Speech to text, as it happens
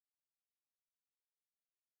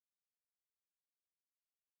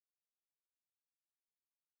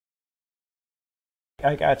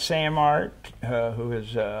I got Sam Art, who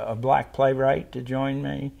is a black playwright, to join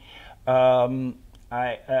me. I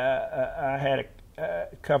had a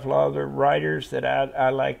couple other writers that I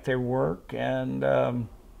liked their work, and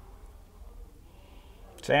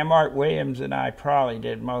Sam Art Williams and I probably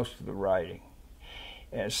did most of the writing.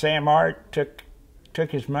 Sam Art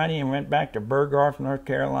took his money and went back to Bergdorf, North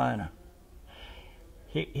Carolina.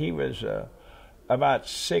 He was about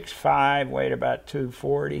 6'5", weighed about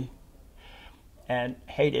 240, and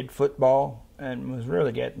hated football and was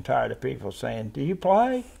really getting tired of people saying, "Do you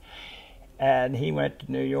play?" And he went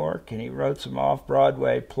to New York and he wrote some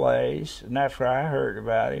off-Broadway plays, and that's where I heard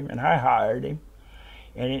about him, and I hired him.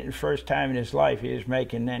 And the first time in his life he was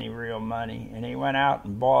making any real money, and he went out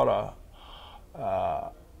and bought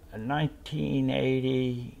a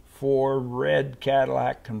 1984 red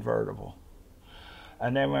Cadillac convertible.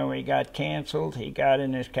 And then when we got canceled, he got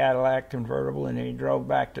in his Cadillac convertible and he drove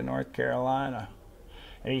back to North Carolina.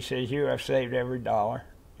 And he says, "Hugh, I've saved every dollar,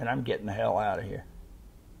 and I'm getting the hell out of here."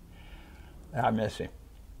 I miss him.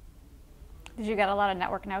 Did you get a lot of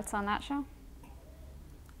network notes on that show?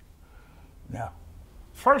 No.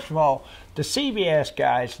 First of all, the CBS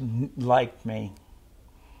guys liked me.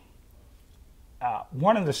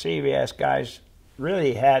 One of the CBS guys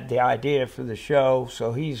really had the idea for the show,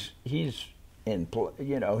 so he's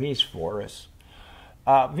for us.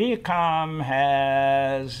 Viacom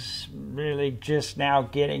has really just now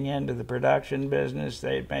getting into the production business.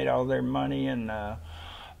 They've made all their money in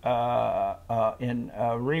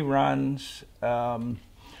reruns.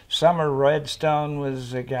 Summer Redstone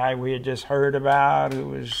was a guy we had just heard about who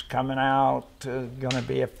was coming out, going to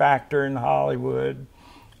be a factor in Hollywood.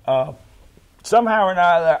 Somehow or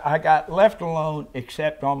another, I got left alone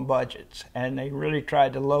except on budgets, and they really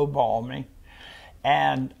tried to lowball me.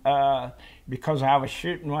 And because I was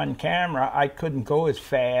shooting one camera, I couldn't go as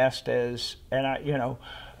fast as, and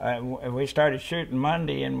we started shooting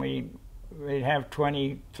Monday, and we'd have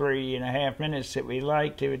 23 and a half minutes that we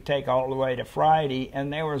liked. It would take all the way to Friday,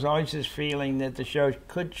 and there was always this feeling that the show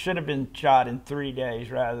should have been shot in 3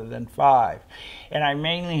 days rather than 5. And I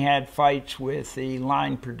mainly had fights with the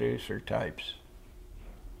line producer types,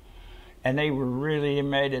 and they were really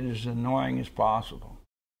made it as annoying as possible.